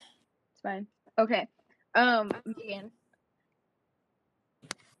It's fine. Okay. Megan,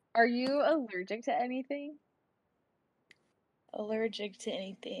 are you allergic to anything? Allergic to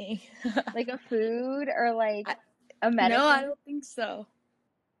anything. Like a food or like I, a no, I medicine? don't think so.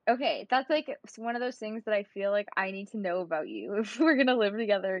 Okay, that's like one of those things that I feel like I need to know about you if we're gonna live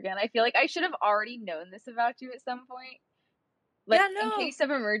together again. I feel like I should have already known this about you at some point, like Yeah, in no. case of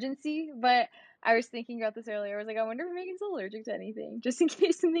emergency, but I was thinking about this earlier. I was like, I wonder if Megan's allergic to anything, just in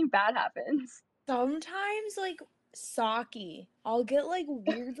case something bad happens. Sometimes like sake, I'll get like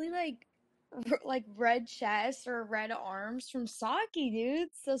weirdly like red chest or red arms from sake, dude.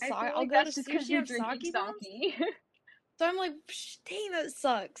 So I feel I'll like go to that's just because sushi you're have drinking sake bombs. sake. So I'm like, dang, that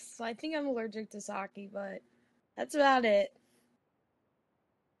sucks. So I think I'm allergic to sake, but that's about it.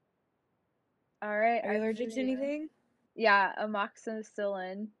 All right, Are you I allergic believe to you. anything? Yeah,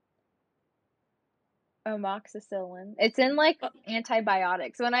 amoxicillin. Amoxicillin. It's in like What,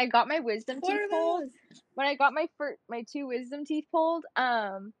 antibiotics. When I got my wisdom what teeth are pulled, those? when I got my two wisdom teeth pulled,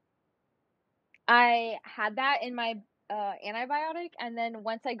 I had that in my antibiotic, and then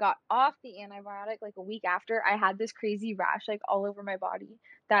once I got off the antibiotic, like a week after, I had this crazy rash like all over my body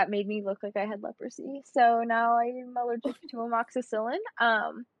that made me look like I had leprosy. So now I'm allergic to amoxicillin.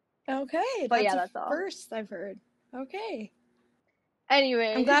 Okay, But that's yeah, a that's all. first I've heard. Okay. I'm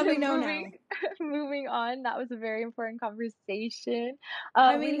Anyway, glad we know now. moving moving on. That was a very important conversation.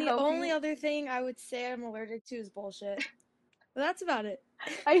 I mean, We the hope only you. other thing I would say I'm allergic to is bullshit. But that's about it.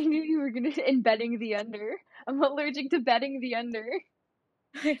 I knew you were gonna in betting the under. I'm allergic to betting the under.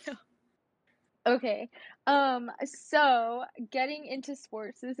 I know. Okay. So getting into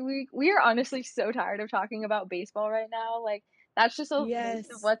sports this week, we are honestly so tired of talking about baseball right now. Like that's just a list of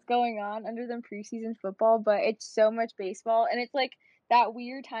Yes. what's going on under the preseason football, but it's so much baseball and it's like that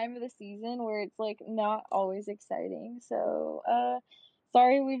weird time of the season where it's like not always exciting. So,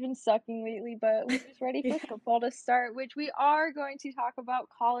 sorry we've been sucking lately, but we're just ready Yeah. for football to start, which we are going to talk about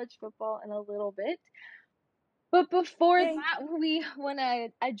college football in a little bit. But before Hey. that, we want to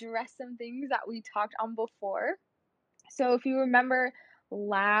address some things that we talked on before. So if you remember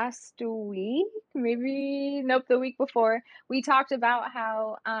last week, maybe nope, the week before, we talked about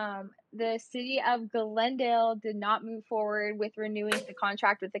how the city of Glendale did not move forward with renewing the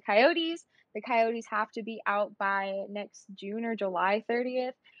contract with the Coyotes. The Coyotes have to be out by next June or July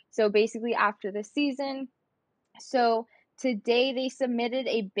 30th. So basically after the season. So today they submitted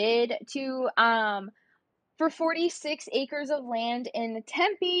a bid to for 46 acres of land in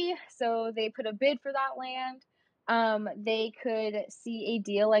Tempe. So they put a bid for that land. They could see a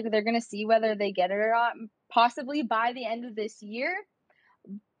deal, like they're going to see whether they get it or not, possibly by the end of this year.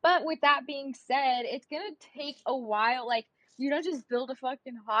 But with that being said, it's going to take a while. Like, you don't just build a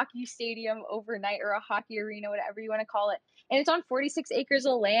fucking hockey stadium overnight or a hockey arena, whatever you want to call it. And it's on 46 acres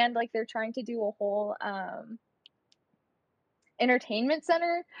of land. Like, they're trying to do a whole entertainment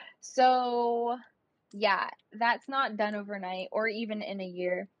center. So yeah, that's not done overnight or even in a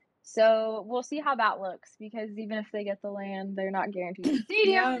year. So we'll see how that looks because even if they get the land, they're not guaranteed a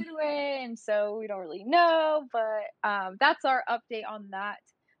stadium Yeah. right away, and so we don't really know. But that's our update on that.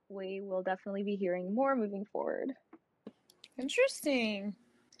 We will definitely be hearing more moving forward. Interesting.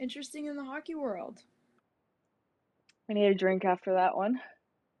 Interesting in the hockey world. I need a drink after that one.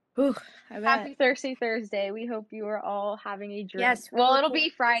 Ooh, I bet. Happy Thirsty Thursday. We hope you are all having a drink. Yes, we're Well, it'll be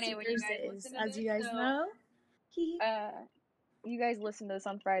recording Friday Thirsty when you guys Thursdays, listen to as this, you guys so know. Hee uh you guys listen to this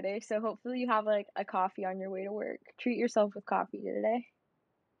on Friday, so hopefully you have like a coffee on your way to work. Treat yourself with coffee today.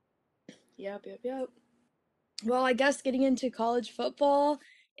 Yep. Well, I guess getting into college football,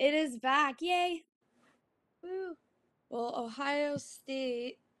 it is back. Yay! Woo! Well, Ohio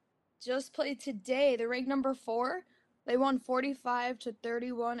State just played today. They're ranked number 4. They won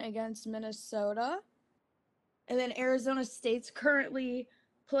 45-31 against Minnesota. And then Arizona State's currently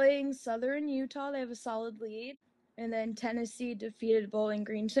playing Southern Utah. They have a solid lead. And then Tennessee defeated Bowling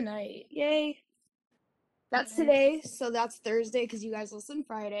Green tonight. Yay! That's Nice. today, so that's Thursday because you guys listen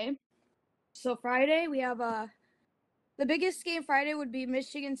Friday. So Friday we have the biggest game Friday would be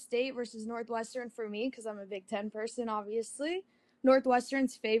Michigan State versus Northwestern for me because I'm a Big Ten person, obviously.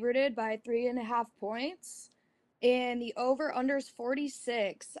 Northwestern's favorited by 3.5 points, and the over under is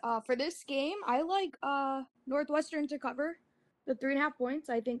 46. For this game, I like Northwestern to cover the 3.5 points.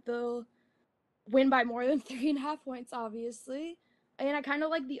 I think they'll win by more than 3.5 points, obviously, and I kind of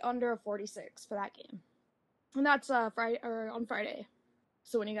like the under of 46 for that game. And that's Friday or on Friday.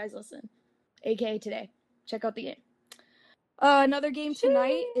 So when you guys listen, aka today, check out the game. Another game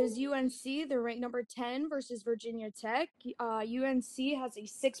tonight is UNC. They're ranked number 10 versus Virginia Tech. UNC has a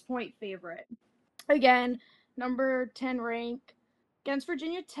 6-point favorite. Again, number 10 rank. Against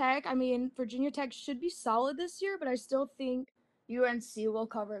Virginia Tech, I mean, Virginia Tech should be solid this year, but I still think UNC will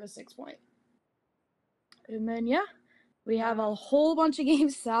cover the 6 point. And then, yeah, we have a whole bunch of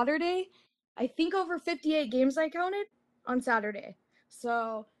games Saturday. I think over 58 games I counted on Saturday.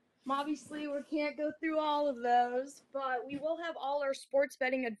 So, obviously, we can't go through all of those, but we will have all our sports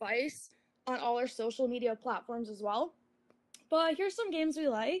betting advice on all our social media platforms as well. But here's some games we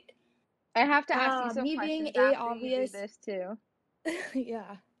like. I have to ask you some Me being questions a after you do obvious, this too.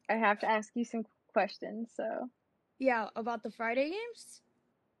 yeah, I have to ask you some questions, so. yeah, about the Friday games.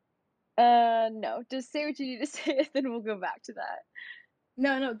 No, just say what you need to say, then we'll go back to that.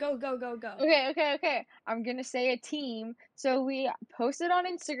 No, go. Okay. I'm gonna say a team. So we posted on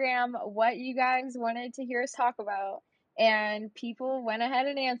Instagram what you guys wanted to hear us talk about, and people went ahead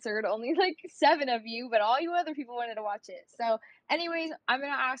and answered. Only like 7 of you, but all you other people wanted to watch it. So, anyways, I'm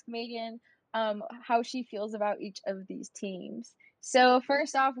gonna ask Megan how she feels about each of these teams. So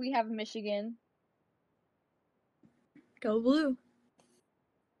first off, we have Michigan. Go blue.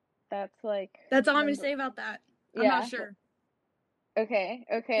 That's like That's all I'm gonna number, say about that. I'm not yeah. sure. Okay.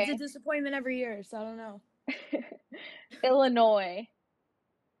 It's a disappointment every year, so I don't know. Illinois.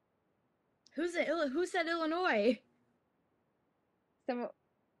 Who said Illinois? Some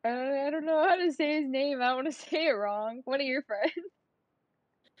I don't know how to say his name. I don't want to say it wrong. One of your friends.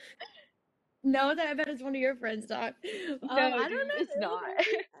 No, that I bet it's one of your friends, Doc. No, I don't dude, it's know not.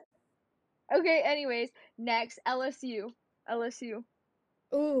 Illinois. Okay, anyways, next LSU. LSU.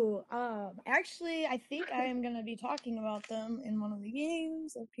 Ooh, actually, I think I am gonna be talking about them in one of the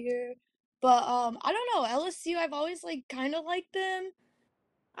games up here. But I don't know. LSU, I've always like kind of liked them.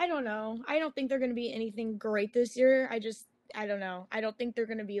 I don't know. I don't think they're gonna be anything great this year. I don't know. I don't think they're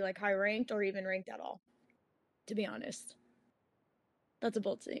gonna be like high ranked or even ranked at all, to be honest. That's a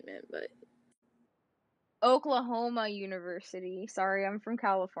bold statement, but Oklahoma University. Sorry, I'm from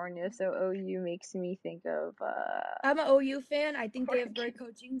California, so OU makes me think of I'm an OU fan. I think they have Oregon. great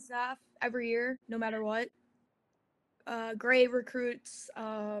coaching staff every year, no matter what. Great recruits.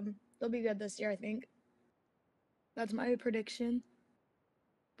 They'll be good this year, I think. That's my prediction.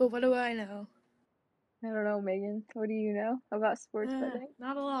 But what do I know? I don't know, Megan. What do you know about sports betting?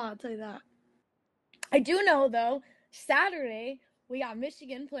 Not a lot, I'll tell you that. I do know though, Saturday we got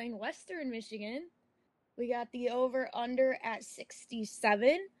Michigan playing Western Michigan. We got the over under at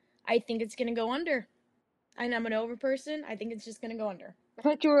 67. I think it's gonna go under. And I'm an over person. I think it's just gonna go under. I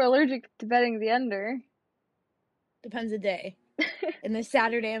thought you were allergic to betting the under. Depends the day. And this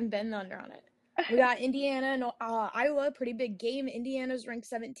Saturday, I'm betting the under on it. We got Indiana and Iowa, pretty big game. Indiana's ranked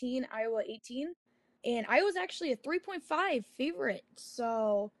 17, Iowa 18. And Iowa's actually a 3.5 favorite.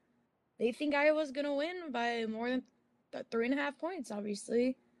 So they think Iowa's going to win by more than 3.5 points,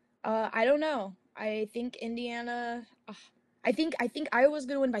 obviously. I don't know. I think Indiana, I think Iowa's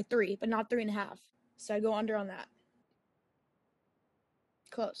going to win by 3, but not 3.5. So I go under on that.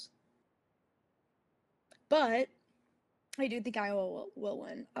 Close. But I do think Iowa will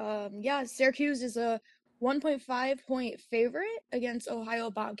win. Yeah, Syracuse is a 1.5 point favorite against Ohio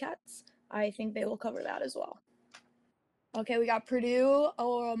Bobcats. I think they will cover that as well. Okay, we got Purdue,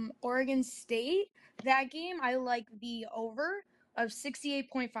 Oregon State. That game, I like the over of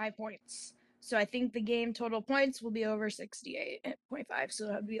 68.5 points. So I think the game total points will be over 68.5.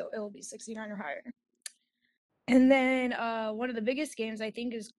 So it'll be 69 or higher. And then one of the biggest games I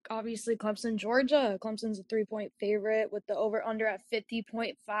think is obviously Clemson, Georgia. Clemson's a 3 point favorite with the over under at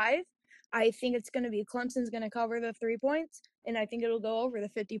 50.5. I think it's going to be Clemson's going to cover the 3 points, and I think it'll go over the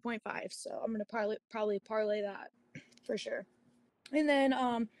 50.5. So I'm going to probably parlay that for sure. And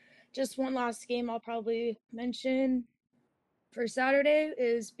then just one last game I'll probably mention for Saturday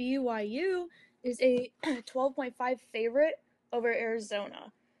is BYU is a 12.5 favorite over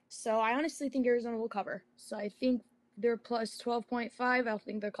Arizona. So I honestly think Arizona will cover. So I think they're plus 12.5. I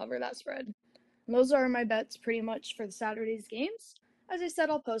think they'll cover that spread. And those are my bets pretty much for the Saturday's games. As I said,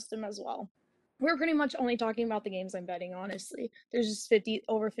 I'll post them as well. We're pretty much only talking about the games I'm betting, honestly. There's just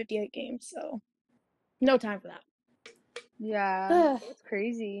over 58 games, so no time for that. Yeah, it's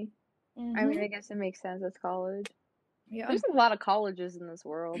crazy. I mean, Mm-hmm. I guess it makes sense. It's college. Yeah. There's a lot of colleges in this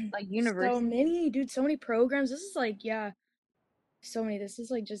world, like So universities. many, dude, so many programs. This is like, yeah, so many. This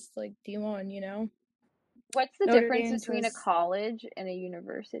is like just like D1, you know? What's the Notre difference Dame between a says, college and a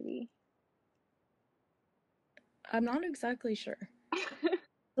university? I'm not exactly sure.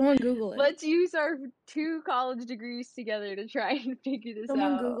 Someone Google it. Let's use our 2 college degrees together to try and figure this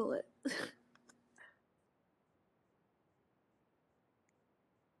Someone out. Google it.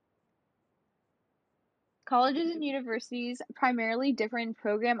 Colleges and universities primarily differ in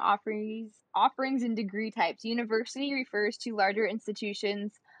program offerings and degree types. University refers to larger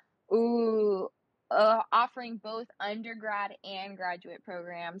institutions ooh, offering both undergrad and graduate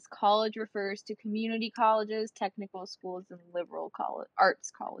programs. College refers to community colleges, technical schools, and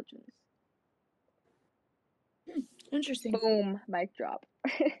arts colleges. Interesting. Boom, mic drop.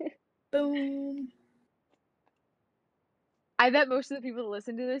 Boom. I bet most of the people that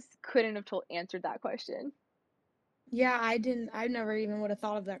listen to this couldn't have answered that question. Yeah, I never even would have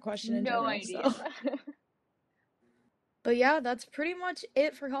thought of that question in No general, idea. so. But yeah, that's pretty much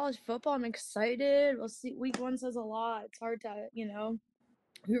it for college football. I'm excited. We'll see. Week 1 says a lot. It's hard to, you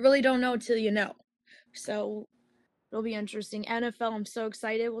really don't know till you know. So it'll be interesting. NFL, I'm so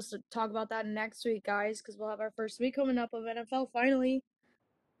excited. We'll talk about that next week, guys, because we'll have our first week coming up of NFL finally.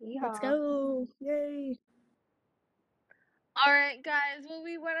 Let's Yeah. go. Yay. All right, guys. Well,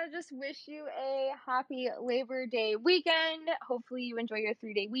 we want to just wish you a happy Labor Day weekend. Hopefully, you enjoy your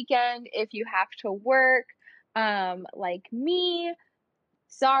 3-day weekend. If you have to work, like me,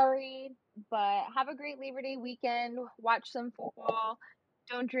 sorry, but have a great Labor Day weekend. Watch some football.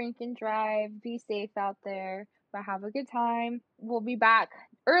 Don't drink and drive. Be safe out there, but have a good time. We'll be back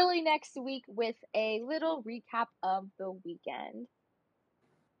early next week with a little recap of the weekend.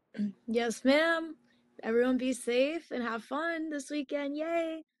 Yes, ma'am. Everyone be safe and have fun this weekend.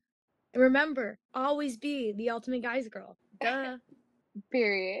 Yay. And remember, always be the ultimate guys girl. Duh.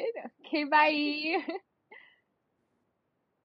 Period. Okay, bye.